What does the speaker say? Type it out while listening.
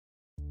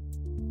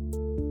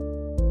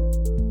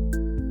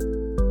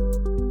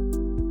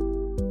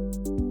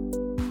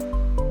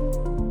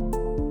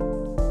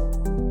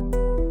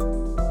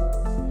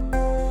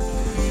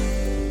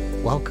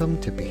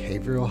Welcome to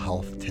Behavioral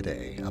Health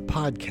Today, a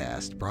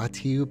podcast brought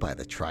to you by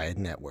the Triad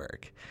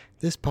Network.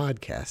 This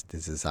podcast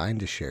is designed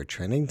to share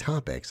trending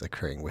topics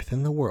occurring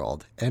within the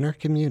world and our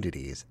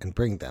communities and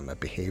bring them a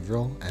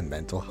behavioral and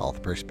mental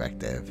health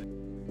perspective.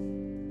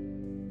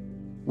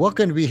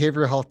 Welcome to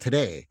Behavioral Health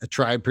Today, a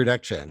Triad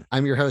production.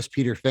 I'm your host,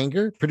 Peter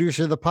Finger,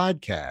 producer of the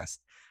podcast.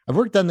 I've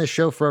worked on this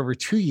show for over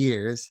 2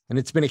 years, and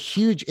it's been a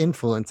huge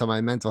influence on my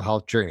mental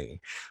health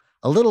journey.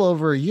 A little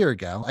over a year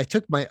ago, I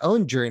took my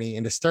own journey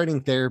into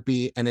starting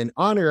therapy, and in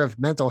honor of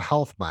Mental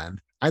Health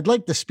Month, I'd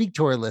like to speak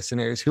to our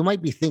listeners who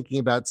might be thinking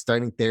about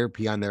starting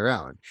therapy on their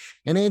own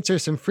and answer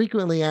some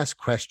frequently asked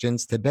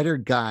questions to better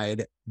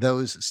guide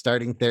those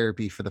starting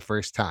therapy for the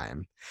first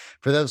time.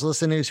 For those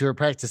listeners who are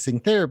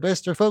practicing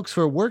therapists or folks who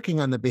are working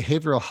on the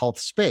behavioral health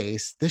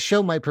space, this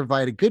show might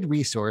provide a good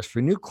resource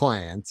for new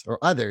clients or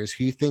others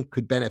who you think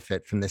could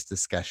benefit from this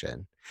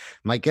discussion.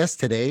 My guest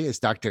today is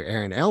Dr.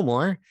 Erin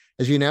Elmore.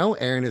 As you know,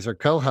 Erin is our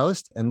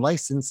co-host and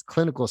licensed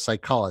clinical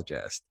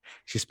psychologist.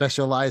 She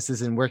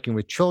specializes in working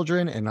with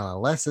children and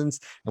adolescents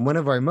and one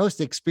of our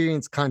most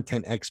experienced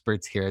content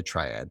experts here at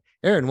Triad.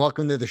 Erin,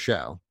 welcome to the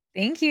show.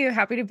 Thank you.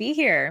 Happy to be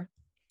here.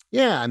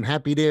 Yeah, I'm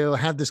happy to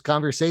have this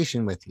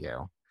conversation with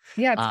you.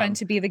 Yeah, it's fun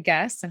to be the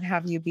guest and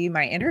have you be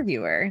my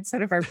interviewer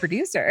instead of our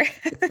producer.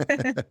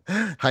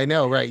 I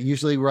know, right?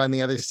 Usually we're on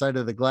the other side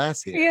of the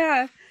glass here.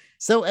 Yeah.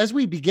 So as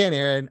we begin,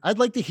 Erin, I'd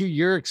like to hear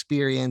your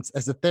experience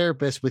as a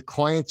therapist with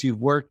clients you've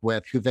worked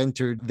with who've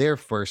entered their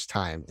first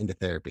time into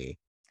therapy.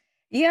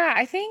 Yeah,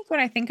 I think when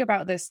I think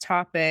about this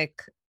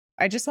topic,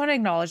 I just want to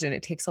acknowledge that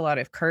it takes a lot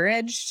of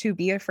courage to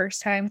be a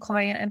first-time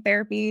client in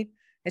therapy.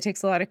 It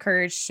takes a lot of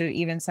courage to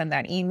even send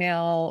that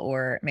email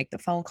or make the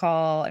phone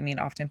call. I mean,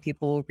 often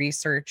people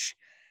research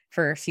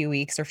for a few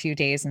weeks or a few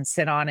days and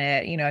sit on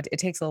it. It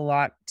takes a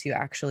lot to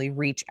actually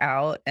reach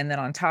out. And then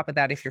on top of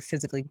that, if you're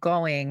physically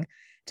going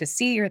to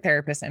see your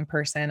therapist in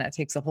person, that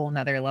takes a whole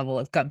nother level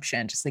of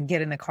gumption just to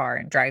get in the car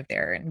and drive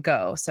there and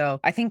go. So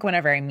I think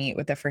whenever I meet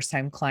with a first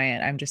time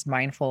client, I'm just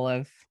mindful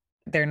of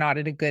they're not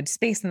at a good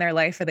space in their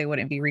life or they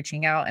wouldn't be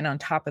reaching out. And on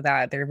top of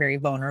that, they're very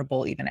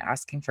vulnerable, even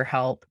asking for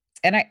help.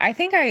 And I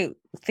think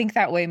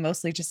that way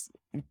mostly just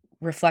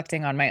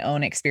reflecting on my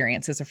own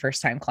experience as a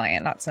first time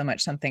client, not so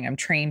much something I'm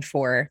trained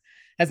for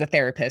as a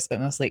therapist, but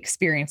mostly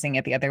experiencing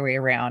it the other way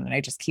around. And I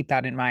just keep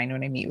that in mind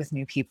when I meet with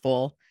new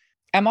people.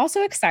 I'm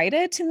also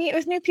excited to meet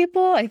with new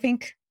people. I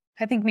think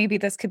maybe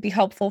this could be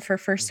helpful for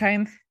first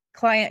time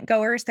client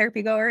goers,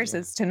 therapy goers,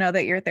 is to know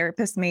that your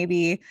therapist may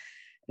be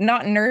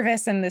not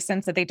nervous in the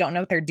sense that they don't know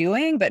what they're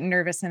doing, but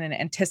nervous in an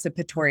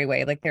anticipatory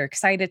way. Like they're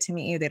excited to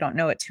meet you. They don't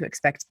know what to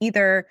expect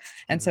either.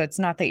 And so it's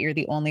not that you're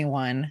the only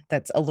one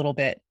that's a little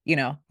bit,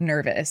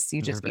 nervous.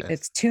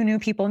 It's two new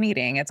people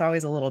meeting. It's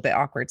always a little bit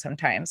awkward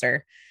sometimes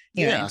or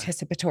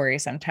anticipatory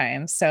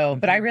sometimes. So,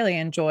 but I really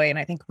enjoy, and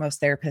I think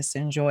most therapists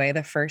enjoy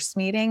the first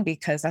meeting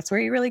because that's where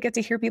you really get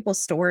to hear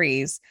people's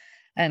stories.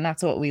 And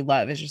that's what we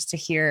love is just to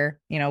hear,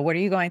 what are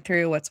you going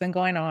through? What's been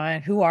going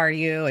on? Who are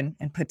you?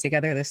 And put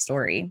together the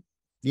story.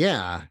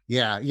 Yeah.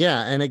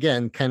 And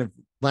again, kind of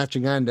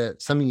latching on to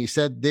something you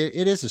said,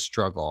 it is a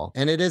struggle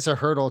and it is a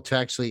hurdle to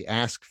actually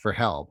ask for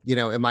help.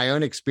 In my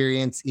own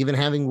experience, even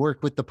having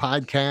worked with the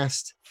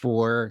podcast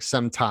for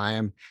some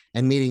time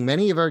and meeting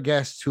many of our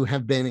guests who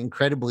have been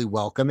incredibly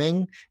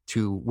welcoming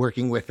to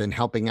working with and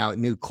helping out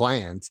new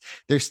clients,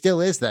 there still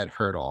is that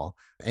hurdle.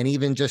 And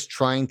even just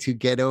trying to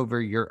get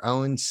over your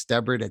own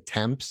stubborn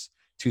attempts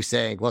to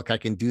say, look, I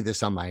can do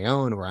this on my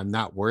own, or I'm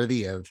not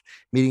worthy of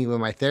meeting with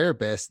my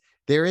therapist.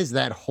 There is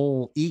that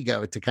whole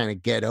ego to kind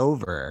of get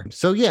over.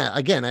 So yeah,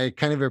 again, I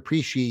kind of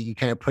appreciate you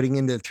kind of putting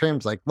into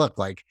terms like, look,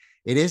 like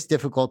it is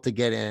difficult to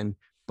get in,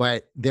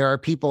 but there are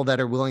people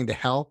that are willing to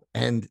help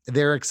and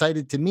they're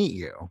excited to meet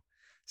you.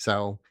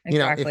 So,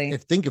 exactly.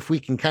 if we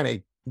can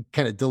kind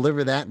of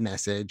deliver that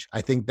message,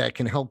 I think that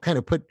can help kind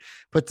of put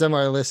some of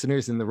our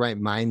listeners in the right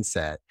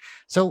mindset.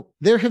 So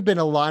there have been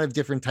a lot of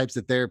different types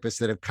of therapists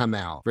that have come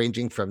out,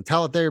 ranging from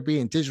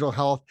teletherapy and digital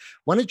health.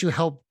 Why don't you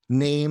help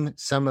name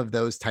some of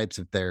those types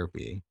of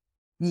therapy?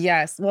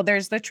 Yes. Well,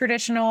 there's the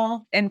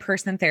traditional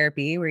in-person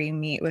therapy where you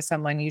meet with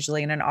someone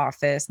usually in an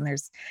office and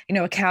there's,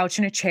 a couch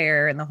and a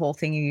chair and the whole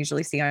thing you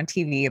usually see on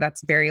TV.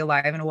 That's very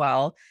alive and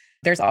well.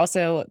 There's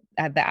also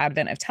at the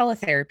advent of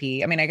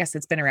teletherapy. I mean, I guess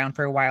it's been around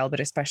for a while,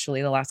 but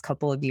especially the last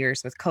couple of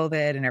years with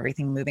COVID and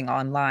everything moving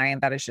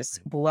online, that has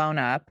just blown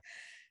up.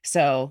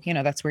 So,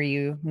 that's where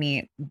you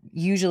meet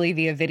usually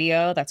via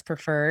video, that's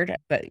preferred,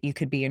 but you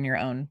could be in your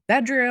own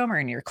bedroom or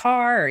in your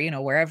car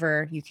or,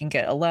 wherever you can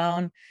get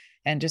alone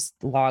and just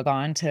log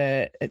on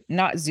to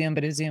not Zoom,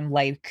 but a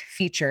Zoom-like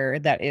feature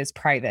that is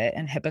private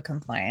and HIPAA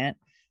compliant.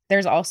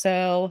 There's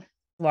also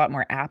a lot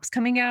more apps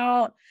coming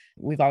out.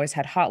 We've always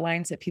had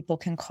hotlines that people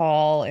can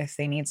call if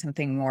they need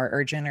something more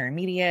urgent or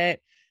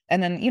immediate.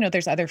 And then,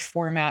 there's other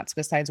formats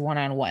besides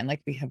one-on-one,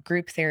 like we have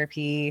group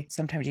therapy.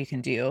 Sometimes you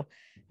can do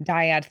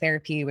dyad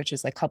therapy, which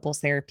is like couples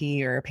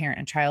therapy or parent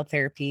and child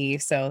therapy.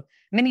 So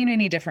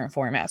many different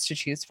formats to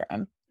choose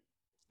from.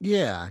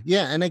 Yeah.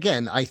 And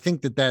again, I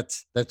think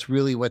that's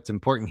really what's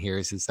important here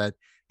is that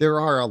there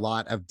are a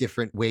lot of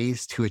different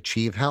ways to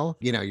achieve health.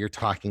 You're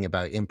talking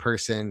about in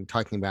person,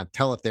 talking about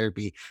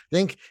teletherapy. I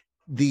think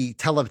the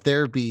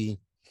teletherapy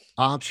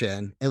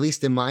option, at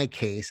least in my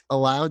case,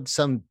 allowed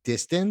some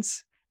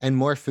distance and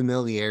more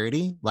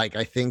familiarity. Like,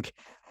 I think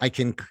I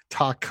can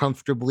talk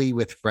comfortably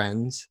with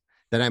friends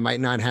that I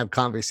might not have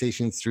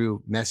conversations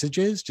through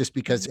messages, just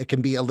because it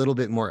can be a little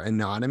bit more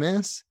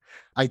anonymous.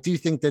 I do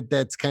think that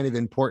that's kind of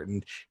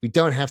important. You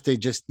don't have to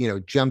just,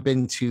 jump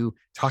into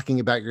talking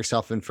about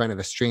yourself in front of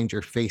a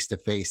stranger face to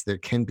face. There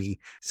can be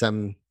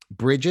some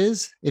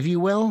bridges, if you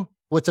will.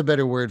 What's a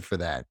better word for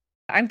that?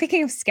 I'm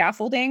thinking of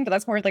scaffolding, but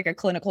that's more like a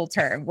clinical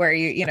term where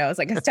it's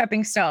like a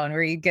stepping stone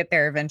where you get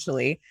there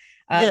eventually.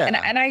 Yeah.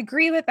 And I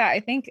agree with that. I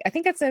think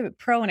it's a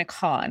pro and a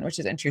con, which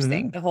is Hmm.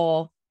 interesting.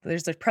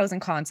 There's the pros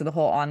and cons of the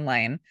whole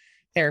online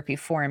therapy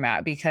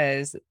format,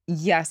 because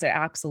yes, it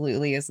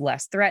absolutely is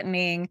less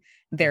threatening,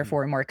 Hmm.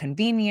 therefore more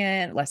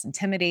convenient, less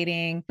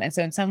intimidating. And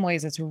so in some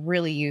ways it's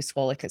really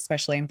useful, like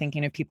especially I'm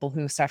thinking of people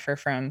who suffer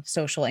from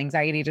social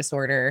anxiety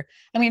disorder.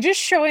 I mean, just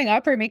showing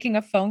up or making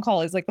a phone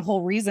call is like the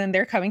whole reason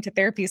they're coming to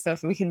therapy. So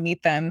if we can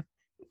meet them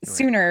Right.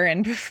 sooner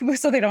and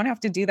so they don't have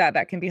to do that,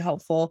 that can be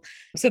helpful.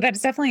 So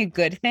that's definitely a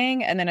good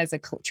thing. And then as a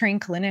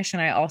trained clinician,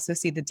 I also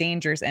see the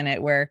dangers in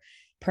it where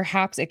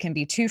perhaps it can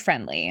be too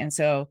friendly and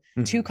so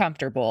too Hmm.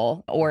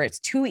 comfortable, or it's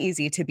too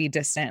easy to be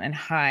distant and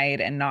hide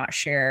and not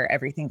share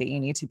everything that you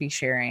need to be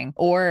sharing.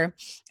 Or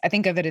I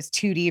think of it as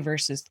 2D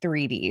versus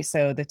 3D.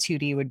 So the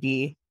 2D would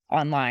be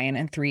online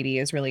and 3D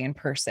is really in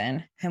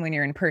person. And when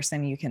you're in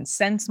person, you can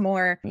sense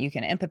more, you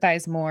can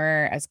empathize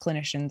more as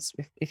clinicians.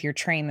 If you're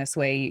trained this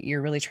way,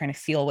 you're really trying to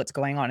feel what's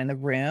going on in the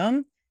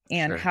room.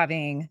 And Sure.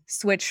 having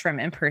switched from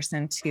in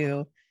person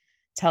to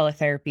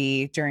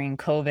teletherapy during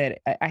COVID,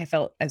 I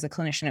felt as a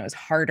clinician, it was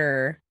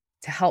harder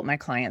to help my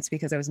clients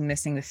because I was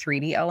missing the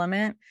 3D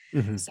element.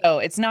 Hmm. So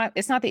it's not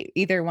that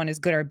either one is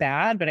good or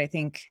bad, but I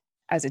think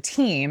as a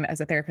team, as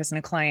a therapist and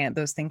a client,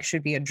 those things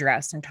should be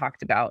addressed and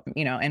talked about,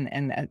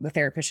 and the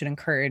therapist should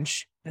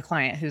encourage the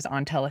client who's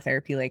on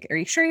teletherapy, like, are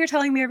you sure you're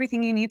telling me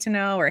everything you need to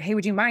know? Or, hey,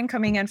 would you mind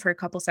coming in for a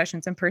couple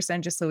sessions in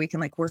person just so we can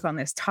like work on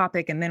this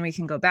topic and then we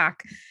can go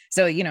back.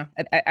 So,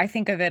 I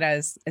think of it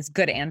as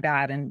good and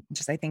bad. And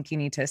just I think you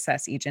need to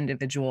assess each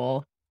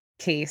individual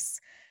case.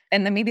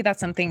 And then maybe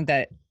that's something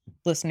that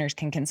listeners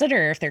can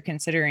consider if they're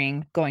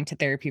considering going to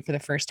therapy for the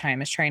first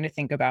time, is trying to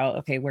think about,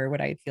 okay, where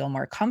would I feel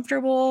more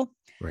comfortable?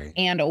 Right.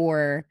 And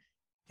or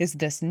is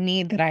this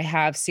need that I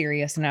have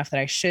serious enough that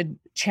I should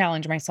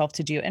challenge myself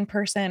to do in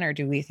person, or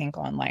do we think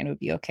online would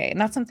be okay? And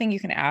that's something you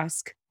can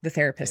ask the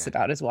therapist Yeah.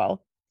 about as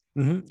well.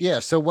 Yeah.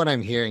 So what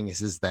I'm hearing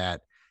is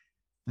that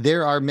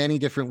there are many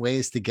different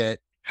ways to get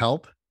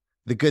help.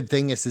 The good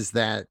thing is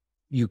that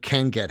you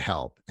can get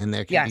help, and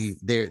there can be Yes.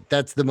 there.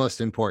 That's the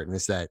most important,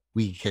 is that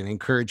we can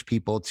encourage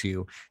people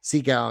to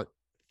seek out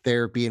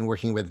therapy and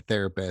working with a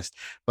therapist.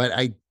 But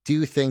I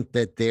do think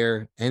that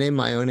and in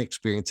my own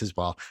experience as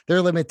well, there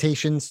are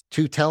limitations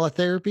to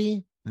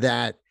teletherapy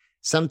that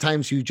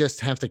sometimes you just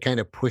have to kind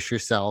of push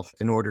yourself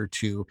in order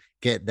to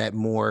get that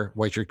more,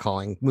 what you're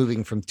calling,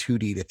 moving from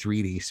 2D to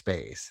 3D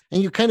space.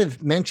 And you kind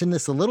of mentioned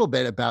this a little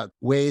bit about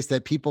ways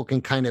that people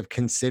can kind of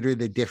consider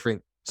the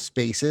different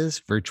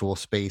spaces, virtual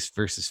space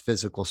versus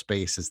physical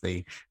space, as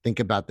they think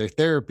about their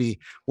therapy.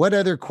 What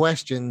other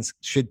questions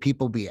should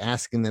people be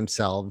asking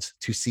themselves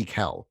to seek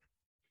help?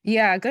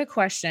 Yeah, good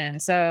question.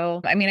 So,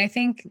 I mean, I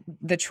think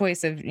the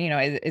choice of,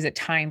 is it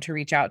time to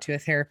reach out to a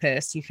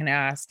therapist? You can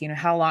ask,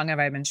 how long have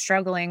I been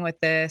struggling with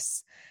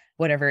this?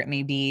 Whatever it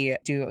may be.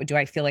 Do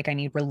I feel like I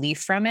need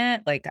relief from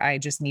it? Like I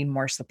just need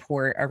more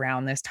support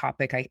around this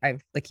topic.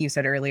 I've, like you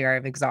said earlier,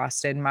 I've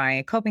exhausted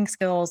my coping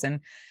skills,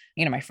 and,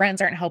 my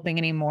friends aren't helping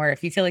anymore.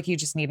 If you feel like you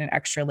just need an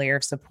extra layer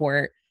of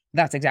support,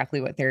 that's exactly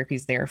what therapy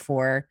is there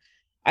for.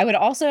 I would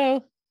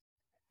also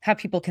have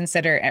people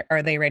consider,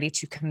 are they ready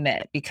to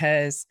commit?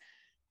 Because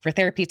for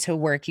therapy to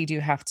work, you do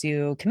have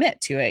to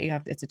commit to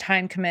it. It's a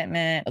time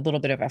commitment, a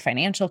little bit of a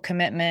financial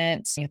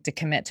commitment. You have to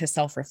commit to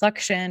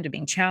self-reflection, to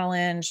being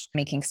challenged,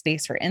 making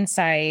space for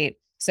insight.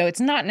 So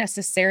it's not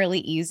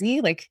necessarily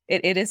easy. Like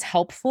it is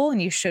helpful and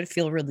you should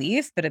feel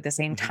relief, but at the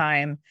same Mhm.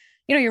 time,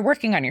 you're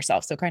working on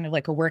yourself. So kind of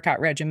like a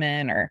workout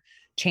regimen or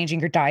changing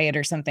your diet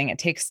or something. It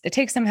takes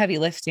some heavy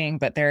lifting,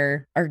 but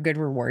there are good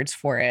rewards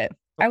for it.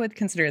 I would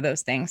consider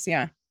those things.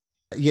 Yeah.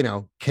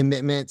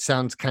 Commitment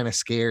sounds kind of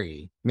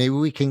scary. Maybe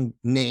we can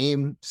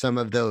name some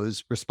of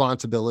those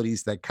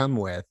responsibilities that come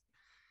with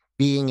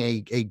being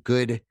a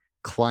good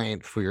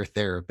client for your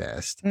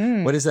therapist. What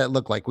Mm. does that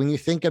look like when you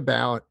think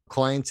about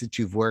clients that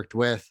you've worked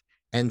with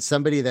and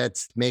somebody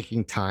that's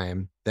making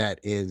time, that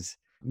is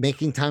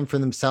making time for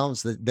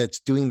themselves, that's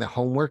doing the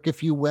homework,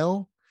 if you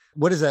will?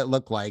 What does that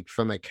look like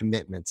from a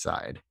commitment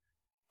side?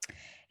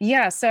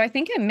 Yeah, so I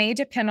think it may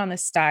depend on the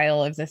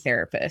style of the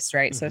therapist,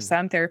 right? So Mhm.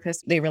 some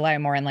therapists, they rely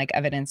more on like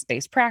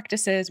evidence-based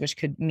practices, which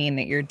could mean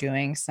that you're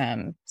doing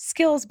some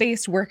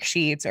skills-based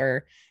worksheets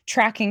or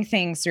tracking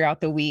things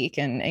throughout the week,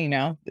 and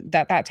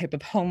that type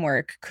of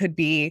homework could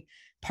be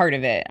part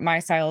of it. My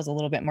style is a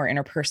little bit more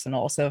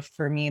interpersonal, so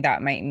for me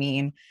that might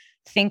mean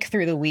think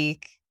through the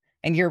week,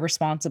 and you're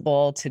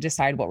responsible to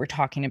decide what we're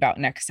talking about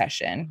next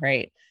session,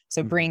 right?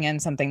 So bring in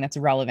something that's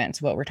relevant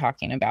to what we're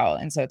talking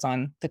about. And so it's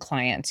on the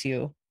client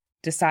to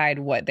decide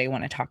what they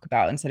want to talk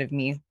about instead of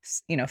me,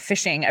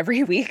 fishing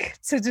every week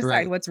to decide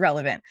Right. what's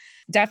relevant.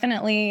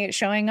 Definitely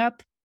showing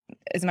up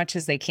as much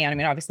as they can. I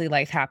mean, obviously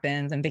life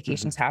happens and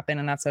vacations happen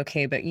and that's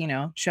okay, but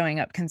showing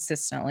up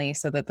consistently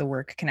so that the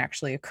work can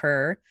actually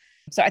occur.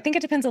 So I think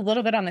it depends a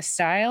little bit on the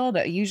style,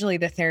 but usually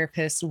the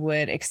therapist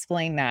would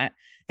explain that.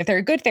 If they're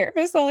a good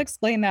therapist, they'll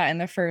explain that in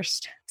the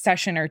first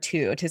session or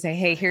two to say,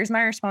 hey, here's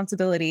my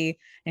responsibility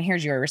and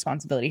here's your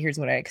responsibility. Here's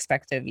what I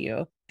expect of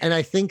you. And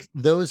I think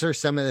those are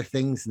some of the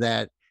things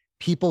that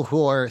people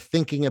who are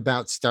thinking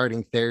about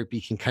starting therapy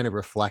can kind of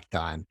reflect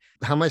on.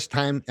 How much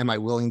time am I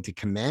willing to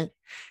commit?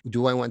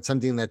 Do I want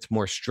something that's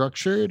more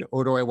structured,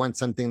 or do I want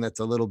something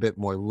that's a little bit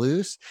more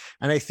loose?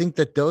 And I think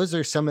that those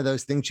are some of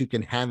those things you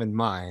can have in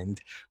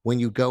mind when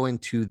you go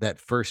into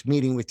that first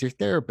meeting with your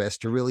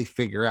therapist to really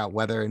figure out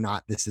whether or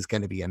not this is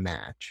going to be a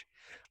match.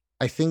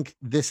 I think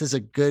this is a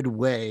good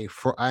way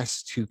for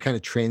us to kind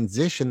of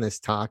transition this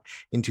talk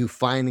into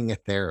finding a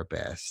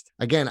therapist.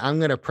 Again, I'm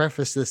going to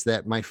preface this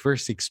that my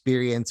first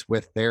experience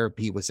with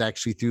therapy was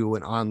actually through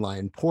an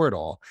online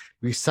portal.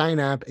 You sign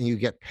up and you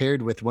get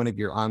paired with one of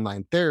your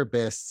online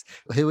therapists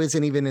who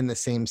isn't even in the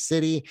same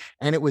city.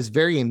 And it was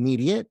very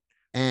immediate.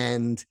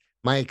 And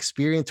my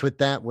experience with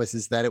that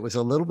is that it was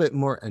a little bit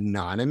more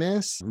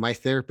anonymous. My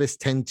therapist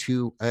tend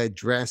to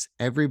address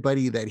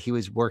everybody that he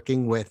was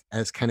working with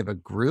as kind of a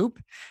group.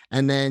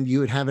 And then you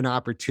would have an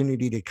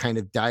opportunity to kind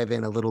of dive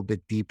in a little bit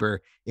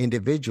deeper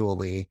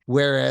individually.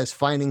 Whereas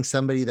finding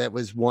somebody that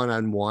was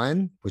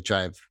one-on-one, which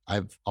I've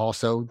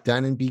also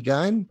done and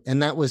begun,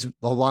 and that was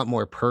a lot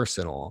more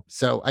personal.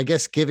 So I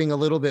guess giving a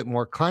little bit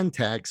more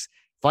context,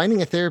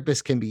 finding a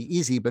therapist can be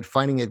easy, but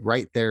finding a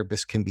right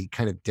therapist can be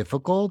kind of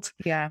difficult.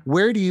 Yeah.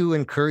 Where do you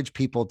encourage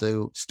people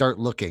to start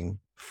looking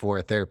for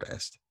a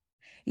therapist?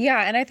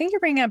 Yeah. And I think you're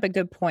bringing up a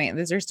good point.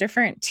 There's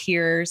different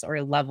tiers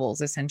or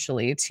levels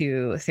essentially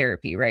to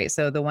therapy, right?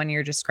 So the one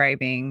you're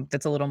describing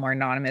that's a little more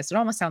anonymous, it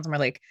almost sounds more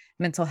like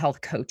mental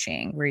health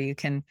coaching, where you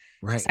can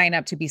Right. sign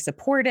up to be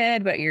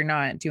supported, but you're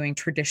not doing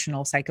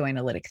traditional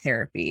psychoanalytic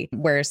therapy.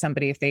 Whereas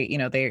somebody, if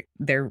they,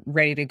 they're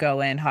ready to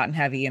go in hot and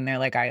heavy and they're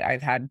like,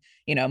 I've had,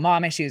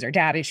 mom issues or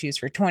dad issues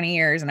for 20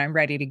 years and I'm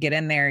ready to get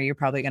in there, you're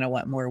probably going to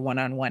want more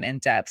one-on-one in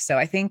depth. So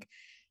I think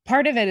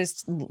part of it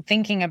is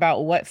thinking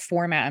about what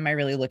format am I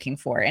really looking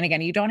for? And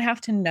again, you don't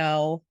have to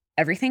know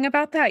everything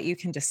about that. You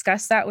can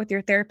discuss that with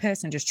your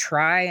therapist and just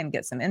try and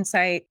get some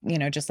insight.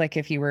 Just like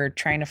if you were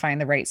trying to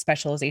find the right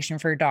specialization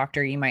for a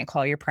doctor, you might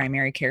call your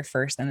primary care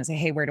first and then say,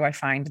 hey, where do I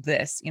find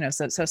this?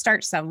 So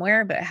start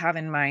somewhere, but have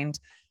in mind,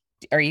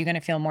 are you going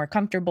to feel more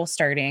comfortable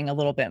starting a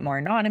little bit more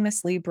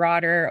anonymously,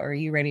 broader, or are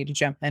you ready to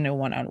jump into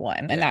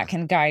one-on-one? And that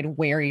can guide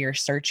where you're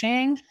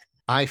searching.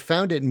 I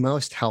found it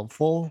most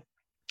helpful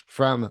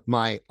from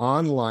my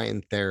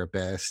online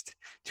therapist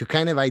to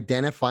kind of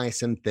identify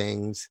some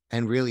things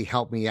and really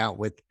help me out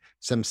with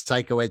some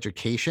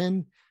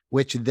psychoeducation,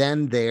 which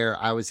then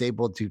I was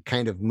able to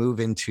kind of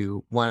move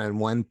into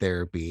one-on-one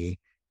therapy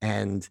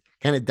and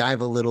kind of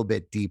dive a little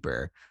bit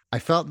deeper. I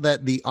felt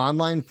that the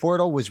online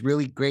portal was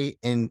really great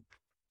in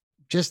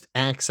just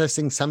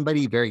accessing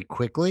somebody very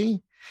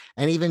quickly,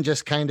 and even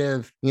just kind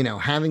of,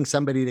 having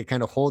somebody to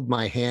kind of hold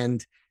my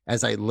hand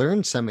as I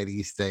learned some of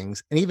these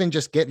things, and even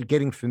just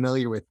getting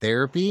familiar with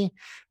therapy.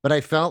 But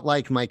I felt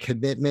like my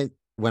commitment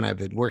when I've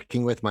been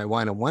working with my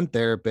one-on-one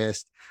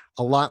therapist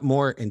a lot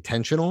more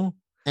intentional.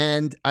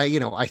 And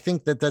I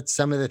think that that's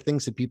some of the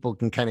things that people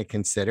can kind of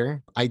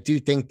consider. I do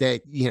think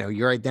that,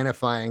 you're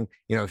identifying,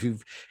 if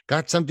you've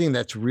got something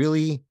that's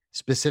really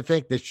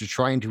specific that you're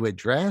trying to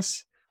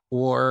address,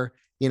 or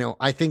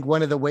I think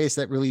one of the ways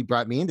that really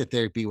brought me into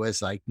therapy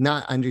was like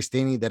not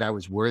understanding that I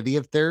was worthy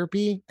of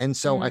therapy. And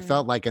so I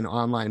felt like an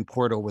online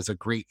portal was a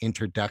great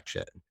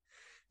introduction.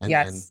 And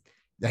then Yes.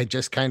 I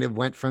just kind of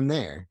went from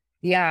there.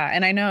 Yeah.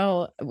 And I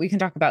know we can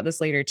talk about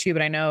this later too,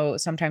 but I know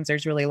sometimes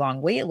there's really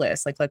long wait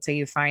lists. Like, let's say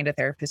you find a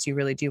therapist you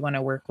really do want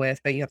to work with,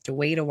 but you have to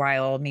wait a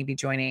while, maybe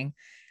joining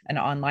an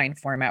online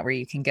format where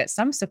you can get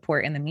some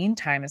support in the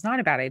meantime is not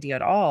a bad idea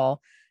at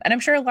all. And I'm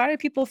sure a lot of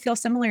people feel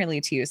similarly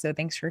to you. So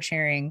thanks for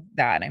sharing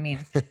that. I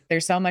mean,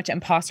 there's so much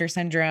imposter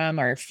syndrome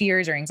or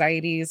fears or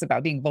anxieties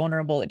about being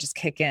vulnerable that just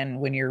kick in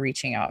when you're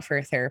reaching out for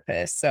a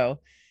therapist. So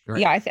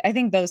Right. yeah, I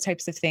think those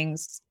types of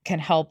things can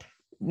help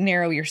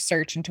narrow your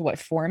search into what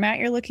format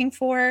you're looking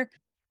for.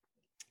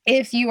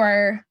 If you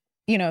are,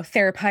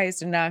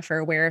 therapized enough or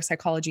aware of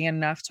psychology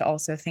enough to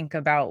also think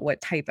about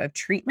what type of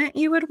treatment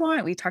you would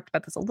want. We talked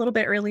about this a little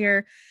bit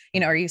earlier.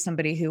 Are you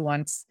somebody who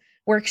wants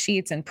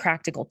worksheets and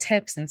practical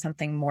tips and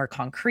something more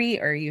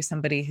concrete? Or are you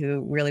somebody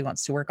who really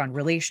wants to work on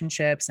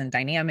relationships and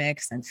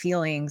dynamics and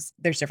feelings?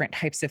 There's different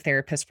types of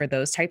therapists for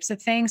those types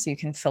of things. So you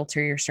can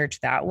filter your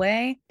search that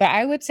way. But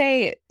I would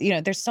say,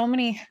 there's so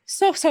many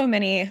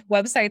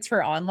websites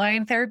for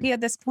online therapy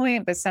at this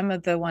point, but some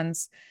of the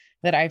ones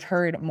that I've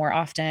heard more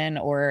often,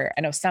 or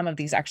I know some of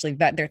these actually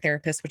vet their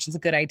therapists, which is a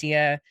good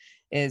idea,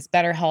 is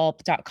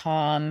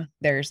betterhelp.com.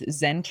 There's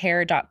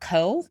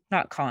zencare.co,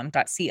 not com,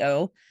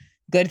 .co,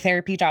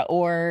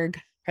 goodtherapy.org.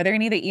 Are there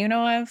any that you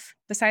know of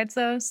besides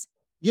those?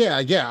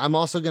 Yeah. I'm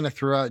also going to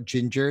throw out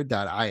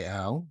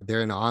ginger.io.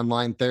 They're an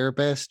online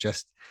therapist,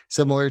 just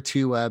similar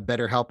to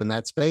BetterHelp in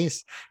that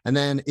space. And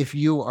then if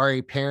you are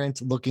a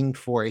parent looking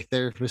for a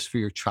therapist for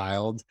your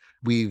child,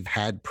 we've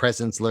had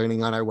Presence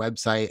Learning on our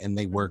website, and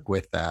they work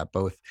with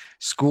both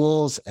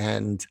schools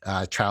and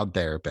child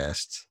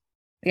therapists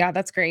Yeah,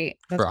 that's great.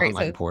 That's for great.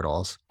 online So,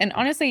 portals. and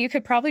honestly, you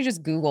could probably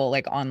just Google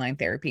like online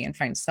therapy and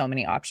find so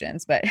many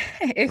options. But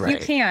if you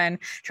Right. can,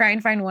 try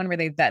and find one where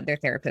they vet their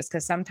therapist,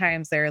 because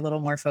sometimes they're a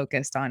little more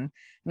focused on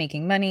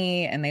making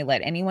money and they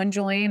let anyone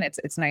join.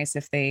 It's nice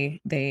if they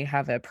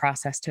have a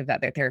process to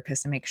vet their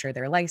therapist and make sure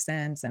they're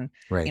licensed, and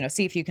Right.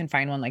 see if you can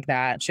find one like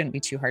that. It shouldn't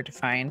be too hard to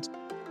find.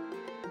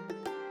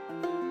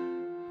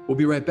 We'll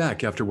be right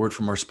back after word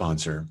from our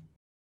sponsor.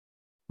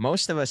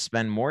 Most of us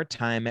spend more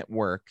time at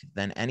work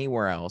than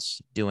anywhere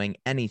else doing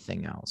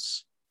anything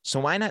else. So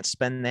why not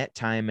spend that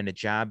time in a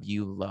job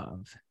you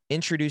love?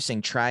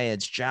 Introducing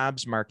Triad's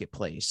Jobs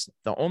Marketplace,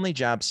 the only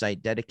job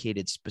site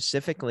dedicated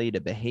specifically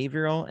to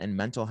behavioral and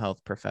mental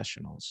health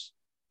professionals.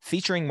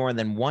 Featuring more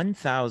than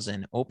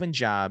 1,000 open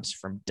jobs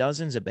from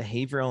dozens of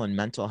behavioral and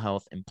mental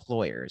health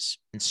employers,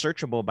 and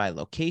searchable by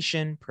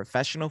location,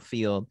 professional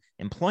field,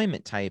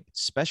 employment type,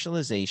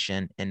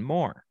 specialization, and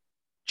more.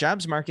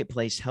 Jobs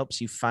Marketplace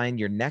helps you find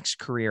your next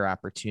career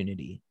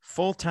opportunity.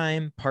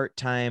 Full-time,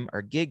 part-time,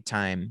 or gig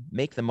time,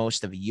 make the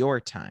most of your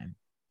time.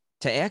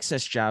 To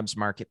access Jobs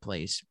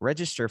Marketplace,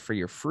 register for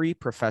your free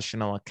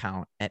professional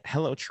account at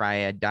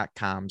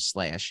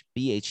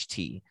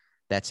hellotriad.com/BHT.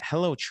 That's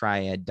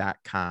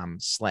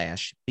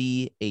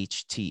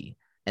hellotriad.com/BHT,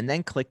 and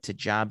then click to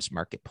Jobs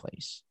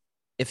Marketplace.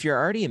 If you're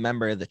already a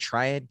member of the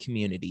Triad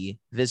community,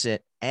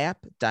 visit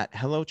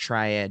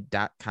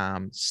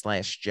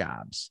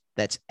app.hellotriad.com/jobs.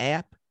 That's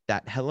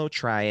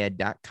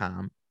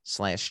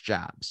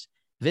app.hellotriad.com/jobs.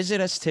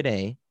 Visit us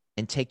today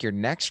and take your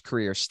next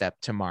career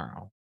step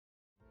tomorrow.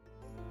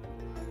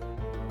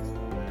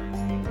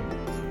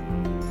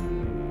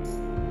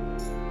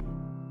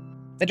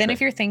 But then Sure.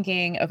 if you're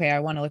thinking, okay, I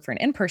want to look for an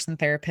in-person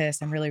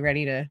therapist, I'm really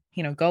ready to,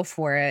 go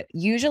for it.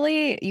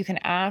 Usually you can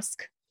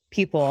ask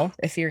people,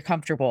 if you're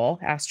comfortable,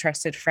 ask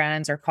trusted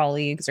friends or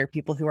colleagues or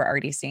people who are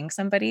already seeing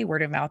somebody.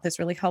 Word of mouth is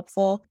really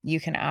helpful. You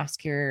can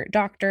ask your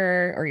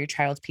doctor or your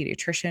child's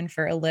pediatrician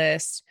for a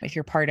list. If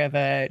you're part of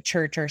a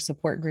church or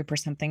support group or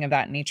something of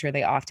that nature,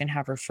 they often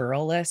have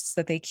referral lists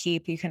that they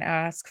keep, you can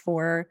ask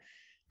for.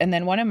 And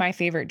then one of my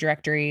favorite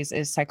directories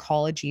is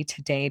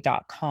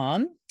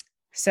psychologytoday.com.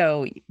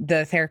 So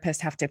the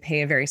therapists have to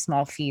pay a very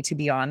small fee to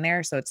be on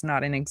there. So it's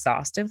not an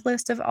exhaustive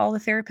list of all the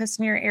therapists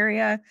in your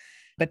area,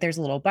 but there's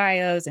little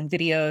bios and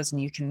videos,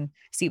 and you can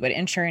see what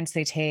insurance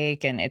they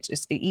take. And it's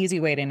just the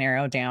easy way to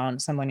narrow down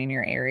someone in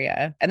your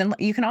area. And then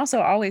you can also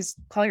always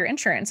call your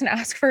insurance and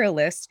ask for a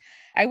list.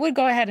 I would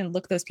go ahead and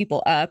look those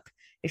people up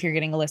if you're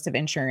getting a list of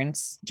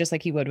insurance, just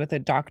like you would with a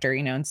doctor,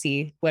 and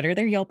see what are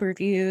their Yelp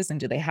reviews and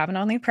do they have an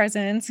online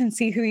presence, and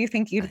see who you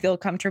think you'd feel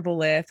comfortable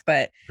with.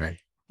 But Right.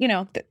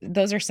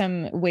 those are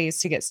some ways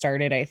to get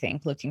started, I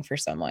think, looking for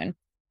someone.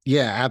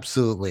 Yeah,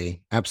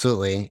 absolutely.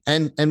 Absolutely.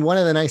 And one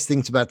of the nice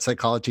things about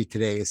Psychology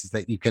Today is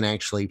that you can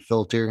actually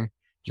filter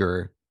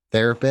your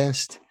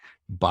therapist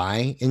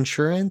by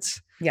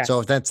insurance. Yes.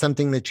 So if that's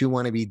something that you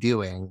want to be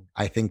doing,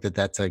 I think that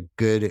that's a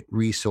good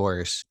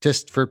resource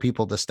just for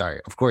people to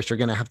start. Of course, you're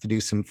going to have to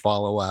do some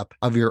follow up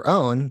of your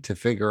own to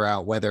figure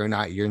out whether or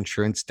not your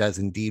insurance does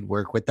indeed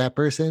work with that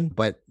person.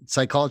 But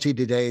Psychology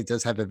Today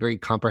does have a very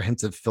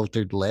comprehensive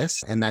filtered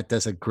list, and that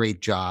does a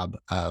great job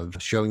of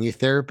showing you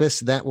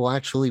therapists that will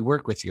actually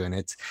work with you. And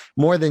it's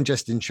more than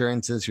just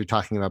insurances. You're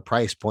talking about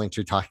price points,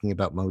 you're talking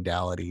about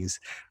modalities.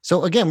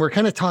 So again, we're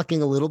kind of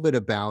talking a little bit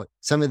about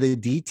some of the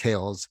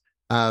details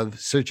of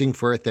searching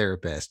for a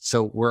therapist.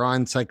 So we're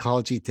on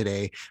Psychology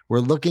Today.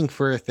 We're looking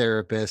for a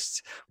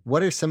therapist.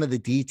 What are some of the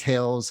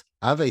details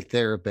of a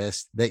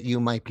therapist that you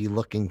might be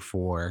looking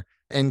for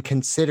and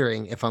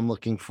considering if I'm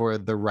looking for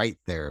the right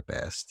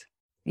therapist?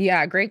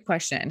 Yeah, great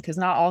question. Because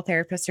not all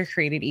therapists are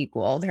created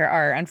equal. There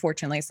are,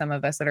 unfortunately, some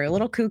of us that are a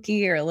little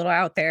kooky or a little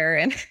out there,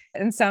 and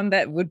and some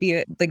that would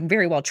be like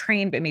very well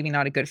trained, but maybe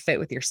not a good fit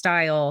with your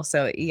style.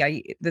 So yeah,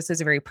 this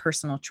is a very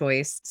personal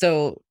choice.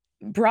 So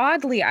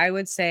broadly, I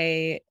would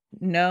say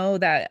know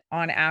that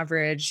on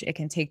average, it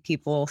can take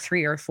people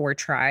 3 or 4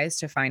 tries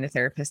to find a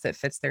therapist that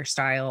fits their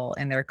style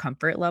and their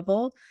comfort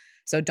level.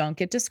 So don't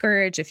get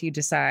discouraged if you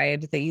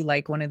decide that you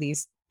like one of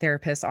these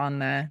therapists on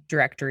the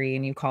directory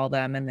and you call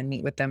them and then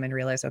meet with them and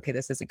realize, okay,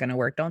 this isn't going to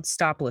work. Don't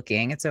stop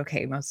looking. It's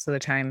okay. Most of the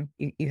time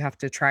you have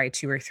to try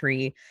 2 or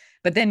 3,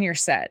 but then you're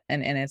set,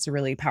 and it's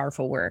really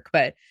powerful work.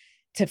 But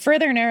to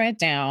further narrow it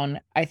down,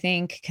 I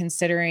think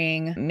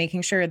considering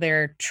making sure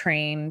they're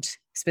trained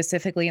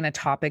specifically in a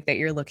topic that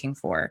you're looking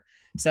for.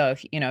 So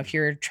if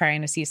you're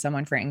trying to see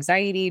someone for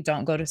anxiety,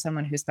 don't go to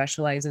someone who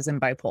specializes in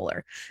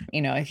bipolar.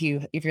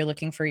 If you're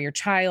looking for your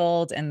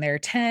child and they're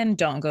 10,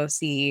 don't go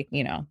see,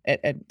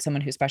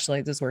 someone who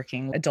specializes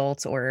working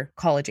adults or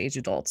college age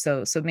adults.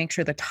 So make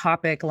sure the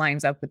topic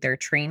lines up with their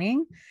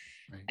training.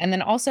 Right. And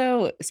then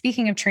also,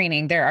 speaking of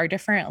training, there are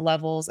different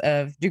levels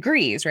of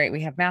degrees, right?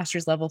 We have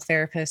master's level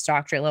therapists,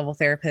 doctorate level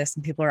therapists,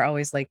 and people are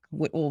always like,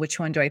 well, which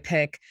one do I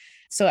pick?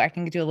 So I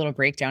can do a little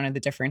breakdown of the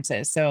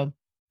differences. So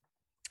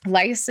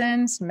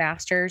licensed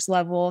master's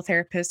level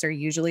therapists are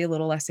usually a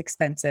little less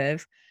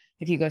expensive.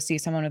 If you go see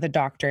someone with a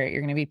doctorate,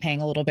 you're going to be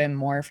paying a little bit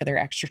more for their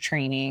extra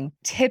training.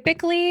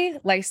 Typically,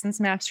 licensed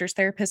master's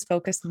therapists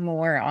focus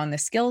more on the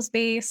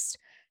skills-based,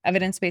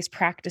 evidence-based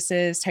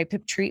practices type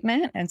of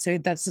treatment. And so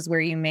this is where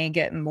you may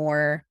get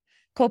more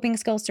coping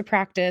skills to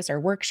practice or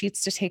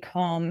worksheets to take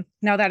home.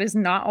 Now, that is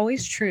not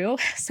always true.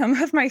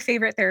 Some of my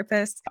favorite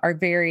therapists are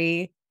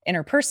very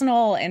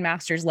interpersonal and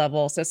master's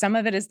level. So some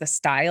of it is the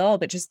style,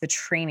 but just the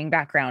training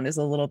background is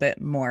a little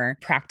bit more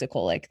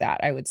practical like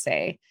that, I would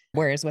say.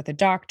 Whereas with a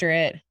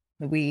doctorate,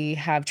 we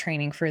have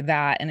training for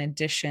that in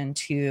addition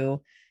to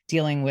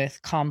dealing with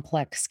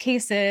complex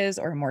cases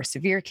or more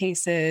severe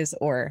cases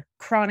or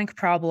chronic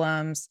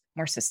problems,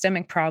 more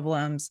systemic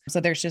problems. So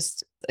there's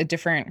just a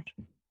different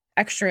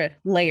extra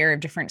layer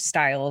of different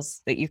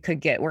styles that you could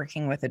get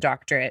working with a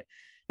doctorate.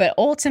 But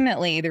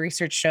ultimately, the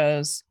research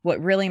shows what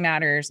really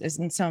matters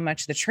isn't so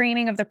much the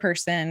training of the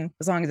person,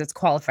 as long as it's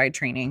qualified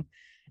training,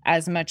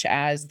 as much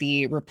as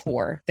the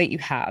rapport that you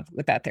have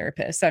with that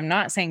therapist. So I'm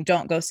not saying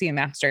don't go see a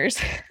master's.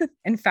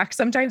 In fact,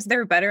 sometimes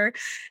they're better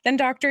than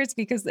doctors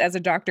because as a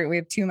doctor, we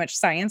have too much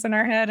science in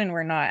our head and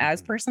we're not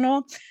as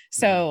personal.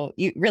 So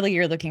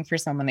you're looking for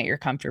someone that you're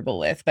comfortable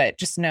with. But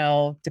just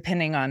know,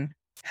 depending on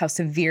how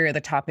severe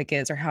the topic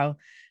is or how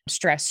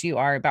stressed you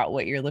are about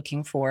what you're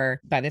looking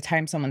for, by the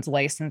time someone's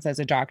licensed as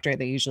a doctor,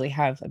 they usually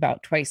have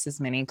about twice as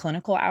many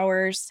clinical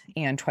hours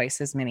and twice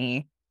as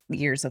many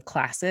years of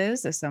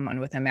classes as someone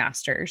with a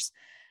master's.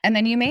 And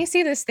then you may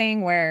see this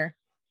thing where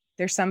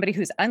there's somebody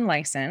who's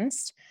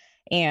unlicensed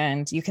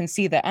and you can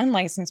see the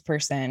unlicensed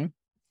person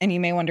and you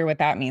may wonder what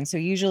that means. So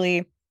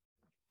usually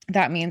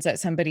that means that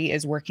somebody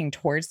is working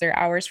towards their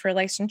hours for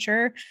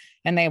licensure,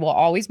 and they will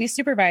always be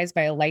supervised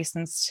by a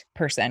licensed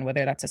person,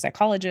 whether that's a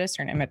psychologist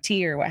or an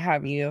MFT or what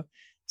have you.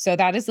 So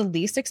that is the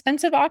least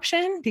expensive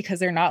option because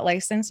they're not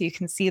licensed. You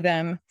can see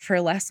them for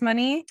less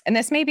money. And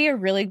this may be a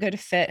really good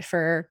fit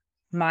for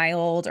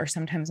mild or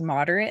sometimes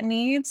moderate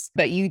needs,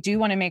 but you do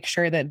want to make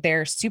sure that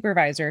their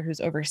supervisor who's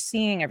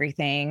overseeing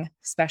everything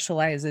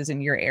specializes in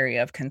your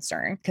area of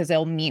concern, because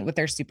they'll meet with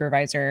their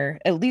supervisor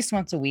at least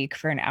once a week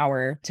for an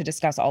hour to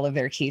discuss all of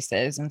their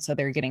cases. And so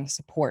they're getting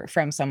support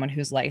from someone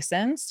who's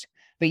licensed,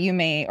 but you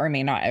may or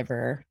may not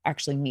ever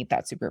actually meet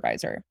that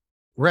supervisor.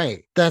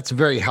 Right. That's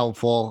very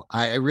helpful.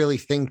 I really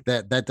think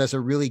that does a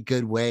really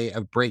good way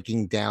of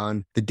breaking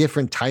down the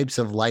different types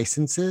of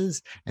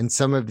licenses and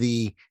some of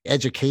the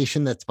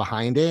education that's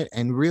behind it.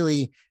 And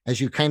really, as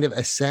you kind of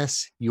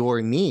assess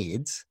your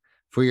needs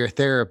for your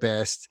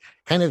therapist,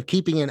 kind of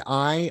keeping an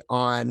eye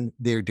on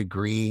their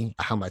degree,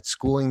 how much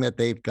schooling that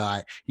they've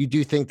got, you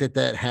do think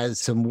that has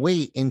some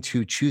weight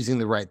into choosing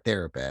the right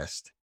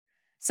therapist.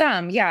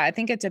 Yeah, I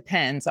think it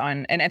depends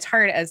on, and it's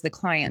hard as the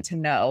client to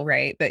know,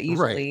 right? But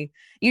usually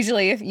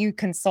if you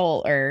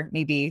consult or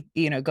maybe,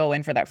 go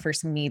in for that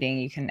first meeting,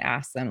 you can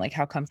ask them like,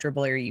 how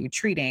comfortable are you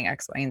treating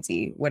X, Y, and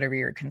Z, whatever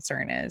your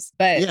concern is.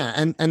 But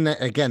yeah, and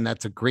again,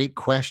 that's a great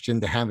question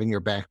to have in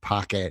your back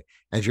pocket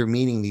as you're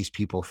meeting these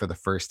people for the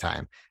first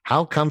time.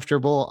 How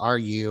comfortable are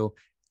you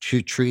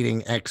to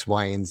treating X,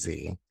 Y, and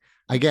Z?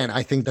 Again,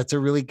 I think that's a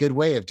really good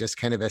way of just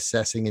kind of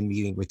assessing and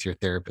meeting with your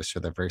therapist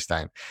for the first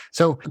time.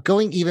 So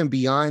going even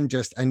beyond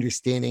just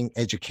understanding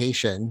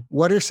education,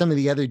 what are some of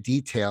the other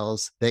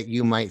details that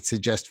you might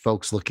suggest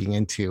folks looking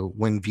into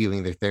when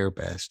viewing their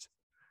therapist?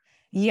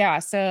 Yeah,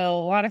 so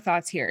a lot of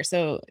thoughts here.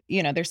 So,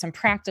 there's some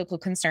practical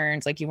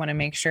concerns, like you want to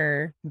make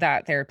sure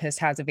that therapist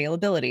has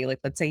availability.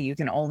 Like, let's say you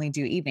can only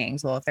do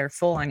evenings. Well, if they're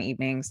full on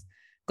evenings,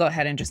 go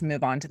ahead and just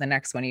move on to the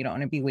next one. You don't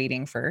want to be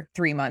waiting for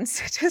 3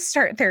 months to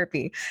start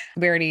therapy.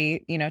 We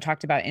already,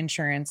 talked about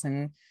insurance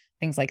and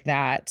things like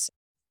that.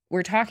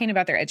 We're talking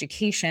about their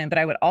education, but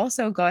I would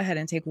also go ahead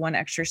and take one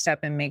extra step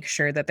and make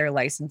sure that their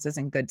license is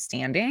in good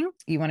standing.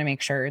 You want to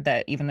make sure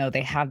that even though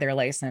they have their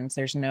license,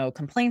 there's no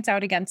complaints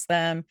out against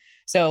them.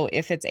 So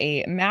if it's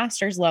a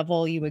master's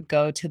level, you would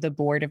go to the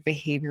Board of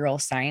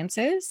Behavioral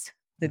Sciences.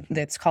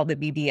 That's called the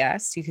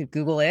BBS. You could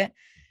Google it.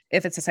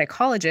 If it's a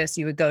psychologist,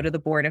 you would go to the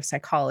Board of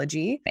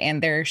Psychology,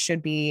 and there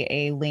should be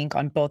a link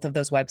on both of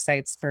those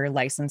websites for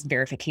license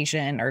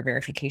verification or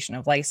verification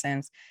of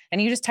license.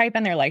 And you just type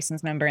in their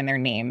license number and their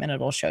name, and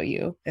it'll show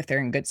you if they're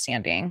in good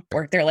standing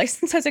or if their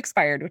license has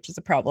expired, which is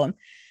a problem.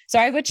 So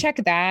I would check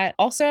that.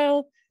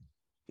 Also,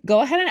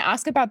 Go ahead and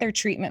ask about their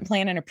treatment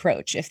plan and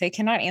approach. If they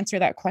cannot answer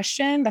that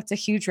question, that's a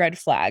huge red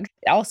flag.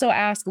 Also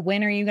ask,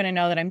 when are you going to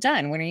know that I'm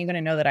done? When are you going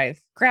to know that I've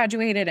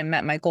graduated and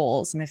met my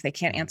goals? And if they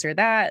can't answer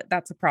that,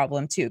 that's a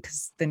problem too,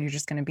 because then you're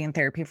just going to be in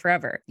therapy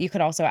forever. You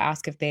could also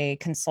ask if they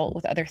consult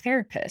with other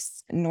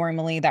therapists.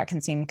 Normally that can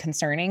seem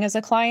concerning as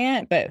a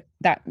client, but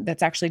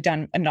that's actually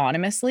done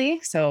anonymously.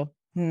 So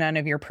none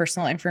of your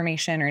personal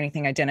information or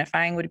anything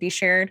identifying would be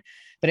shared,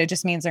 but it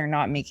just means they're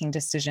not making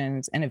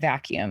decisions in a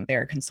vacuum.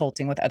 They're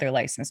consulting with other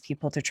licensed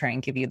people to try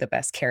and give you the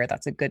best care.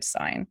 That's a good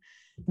sign.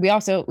 We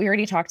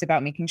already talked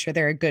about making sure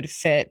they're a good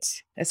fit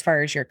as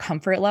far as your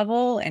comfort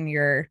level and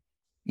your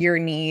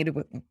need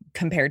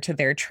compared to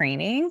their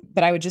training.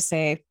 But I would just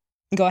say,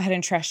 go ahead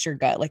and trust your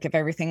gut. Like if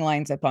everything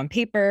lines up on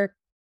paper,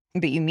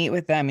 but you meet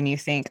with them and you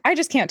think, I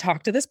just can't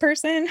talk to this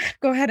person,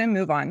 go ahead and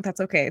move on. That's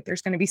okay.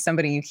 There's going to be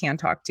somebody you can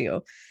talk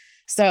to.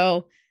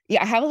 So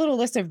yeah, I have a little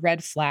list of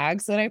red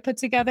flags that I put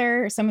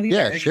together. Some of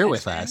these share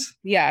with us.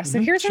 Yeah. So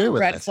here's some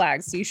red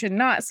flags. So you should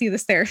not see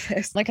this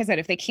therapist. Like I said,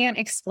 if they can't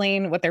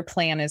explain what their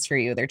plan is for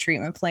you, their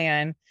treatment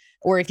plan,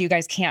 or if you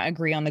guys can't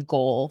agree on the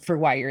goal for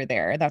why you're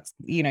there, that's,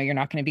 you're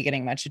not going to be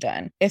getting much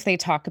done. If they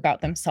talk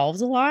about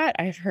themselves a lot,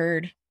 I've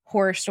heard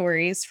horror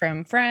stories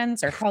from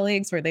friends or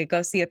colleagues where they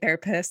go see a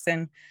therapist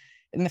and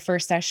in the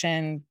first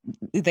session,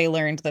 they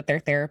learned that their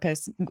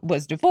therapist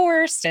was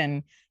divorced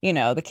and,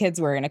 the kids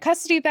were in a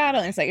custody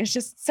battle. And it's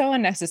just so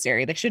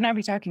unnecessary. They should not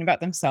be talking about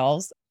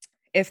themselves.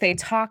 If they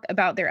talk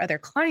about their other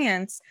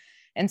clients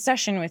in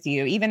session with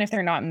you, even if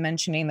they're not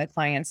mentioning the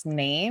client's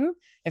name,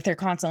 if they're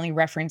constantly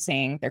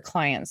referencing their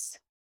client's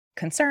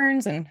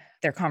concerns and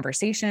their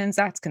conversations,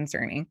 that's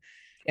concerning.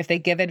 If they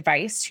give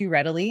advice too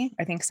readily,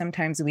 I think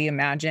sometimes we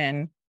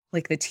imagine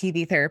like the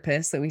TV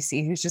therapist that we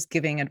see who's just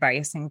giving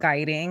advice and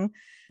guiding,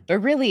 but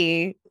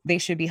really they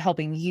should be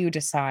helping you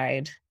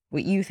decide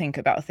what you think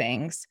about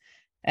things.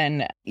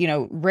 And,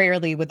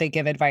 rarely would they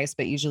give advice,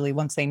 but usually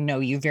once they know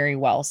you very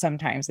well,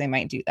 sometimes they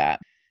might do that.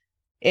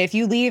 If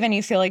you leave and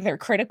you feel like they're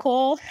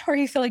critical or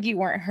you feel like you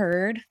weren't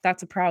heard,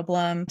 that's a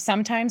problem.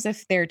 Sometimes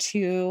if they're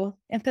too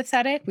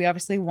empathetic, we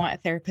obviously want a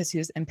therapist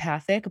who's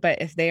empathic,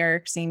 but if they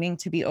are seeming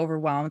to be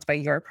overwhelmed by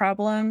your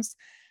problems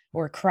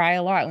or cry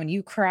a lot when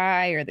you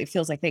cry, or it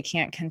feels like they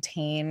can't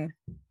contain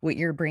what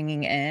you're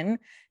bringing in,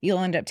 you'll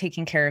end up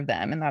taking care of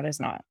them. And that is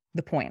not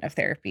the point of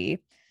therapy.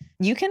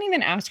 You can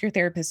even ask your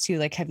therapist too,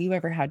 like, have you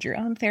ever had your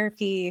own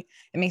therapy?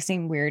 It may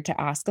seem weird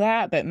to ask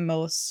that, but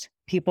most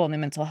people in the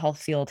mental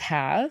health field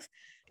have.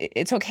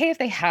 It's okay if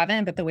they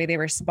haven't, but the way they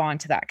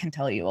respond to that can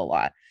tell you a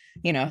lot.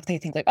 If they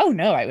think like, oh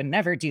no, I would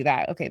never do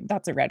that. Okay,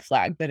 that's a red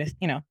flag. But if,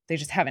 they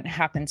just haven't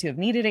happened to have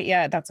needed it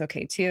yet, that's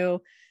okay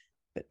too.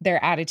 But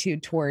their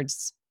attitude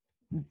towards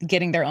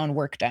getting their own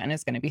work done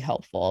is going to be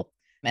helpful.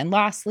 And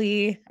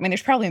lastly,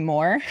 there's probably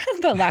more,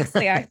 but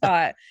lastly, I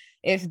thought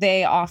if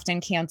they often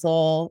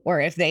cancel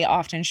or if they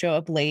often show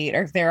up late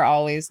or if they're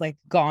always like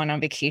gone on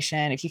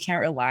vacation, if you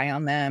can't rely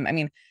on them,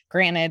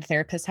 granted,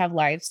 therapists have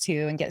lives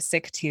too and get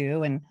sick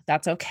too, and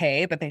that's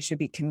okay, but they should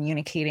be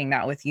communicating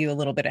that with you a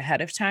little bit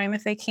ahead of time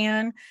if they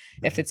can.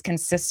 If it's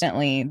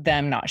consistently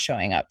them not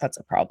showing up, that's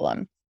a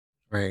problem.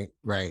 Right.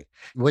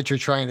 What you're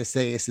trying to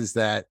say is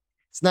that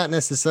it's not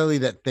necessarily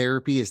that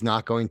therapy is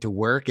not going to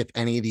work if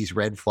any of these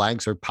red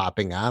flags are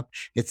popping up.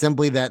 It's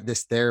simply that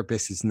this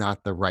therapist is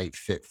not the right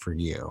fit for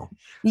you.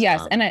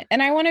 Yes. And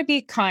I want to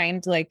be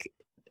kind, like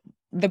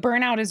the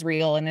burnout is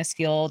real in this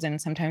field. And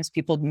sometimes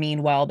people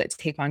mean well, but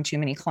take on too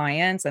many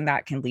clients and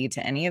that can lead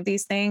to any of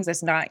these things.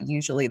 It's not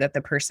usually that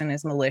the person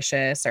is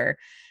malicious or,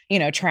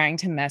 trying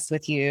to mess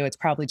with you. It's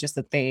probably just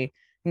that they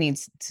need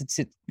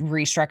to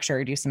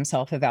restructure, do some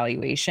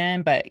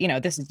self-evaluation. But,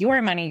 this is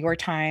your money, your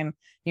time.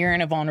 You're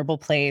in a vulnerable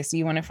place.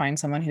 You want to find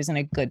someone who's in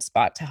a good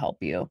spot to help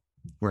you.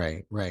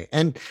 Right.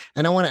 And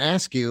I want to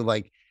ask you,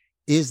 like,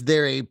 is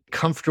there a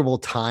comfortable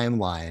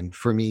timeline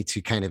for me to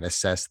kind of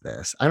assess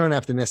this? I don't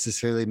have to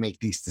necessarily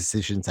make these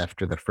decisions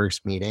after the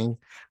first meeting.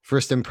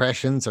 First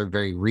impressions are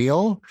very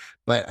real,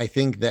 but I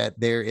think that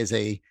there is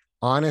a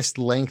honest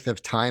length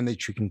of time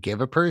that you can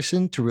give a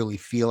person to really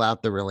feel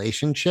out the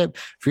relationship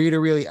for you to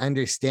really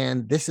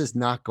understand this is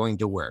not going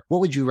to work.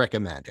 What would you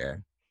recommend,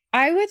 Erin?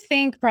 I would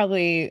think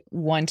probably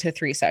 1 to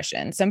 3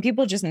 sessions. Some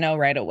people just know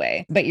right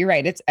away, but you're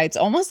right. It's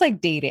almost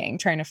like dating,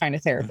 trying to find a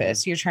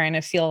therapist. You're trying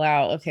to feel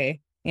out,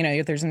 okay,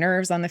 if there's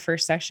nerves on the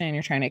first session,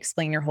 you're trying to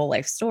explain your whole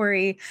life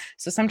story.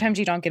 So sometimes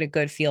you don't get a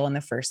good feel in the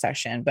first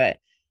session, but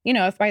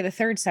if by the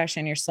third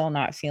session, you're still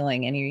not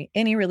feeling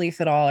any relief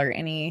at all or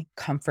any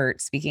comfort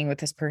speaking with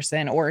this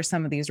person, or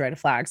some of these red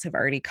flags have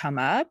already come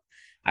up,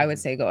 I would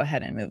say, go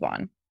ahead and move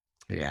on.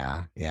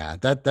 Yeah.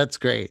 That's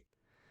great.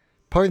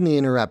 Pardon the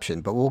interruption,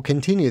 but we'll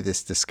continue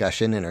this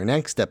discussion in our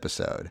next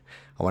episode.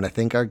 I want to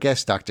thank our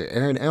guest, Dr.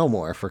 Erin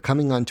Elmore, for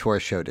coming on to our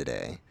show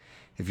today.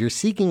 If you're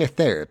seeking a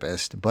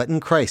therapist, but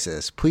in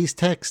crisis, please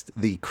text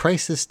the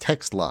crisis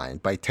text line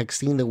by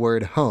texting the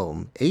word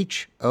HOME,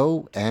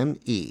 HOME,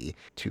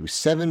 to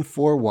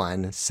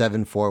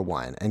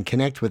 741-741 and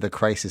connect with a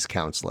crisis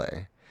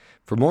counselor.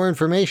 For more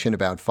information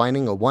about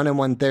finding a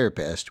one-on-one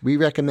therapist, we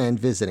recommend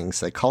visiting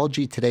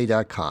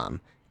psychologytoday.com.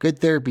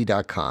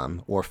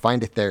 goodtherapy.com or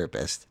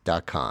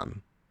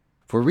findatherapist.com.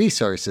 For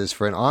resources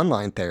for an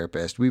online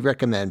therapist, we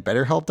recommend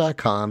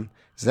BetterHelp.com,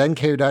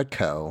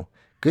 ZenCare.co,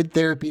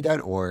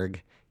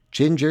 GoodTherapy.org,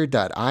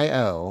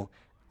 Ginger.io,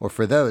 or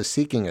for those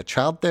seeking a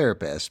child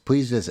therapist,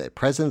 please visit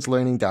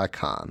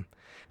PresenceLearning.com.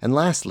 And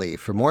lastly,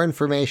 for more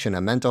information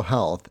on mental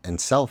health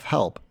and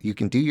self-help you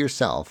can do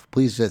yourself,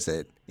 please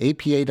visit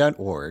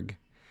APA.org,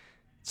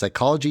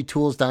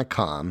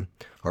 PsychologyTools.com,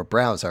 or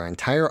browse our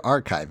entire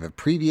archive of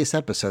previous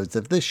episodes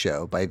of this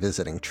show by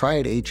visiting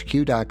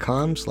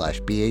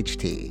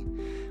triadhq.com/BHT.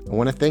 I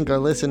want to thank our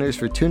listeners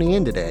for tuning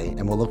in today,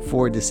 and we'll look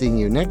forward to seeing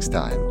you next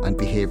time on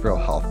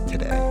Behavioral Health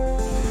Today.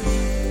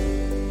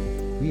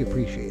 We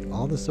appreciate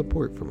all the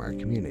support from our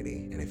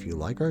community, and if you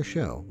like our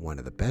show, one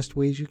of the best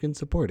ways you can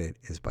support it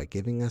is by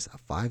giving us a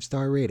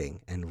 5-star rating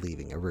and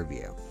leaving a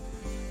review.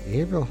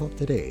 Behavioral Health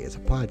Today is a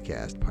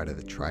podcast part of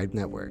the Tribe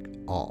Network,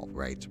 all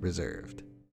rights reserved.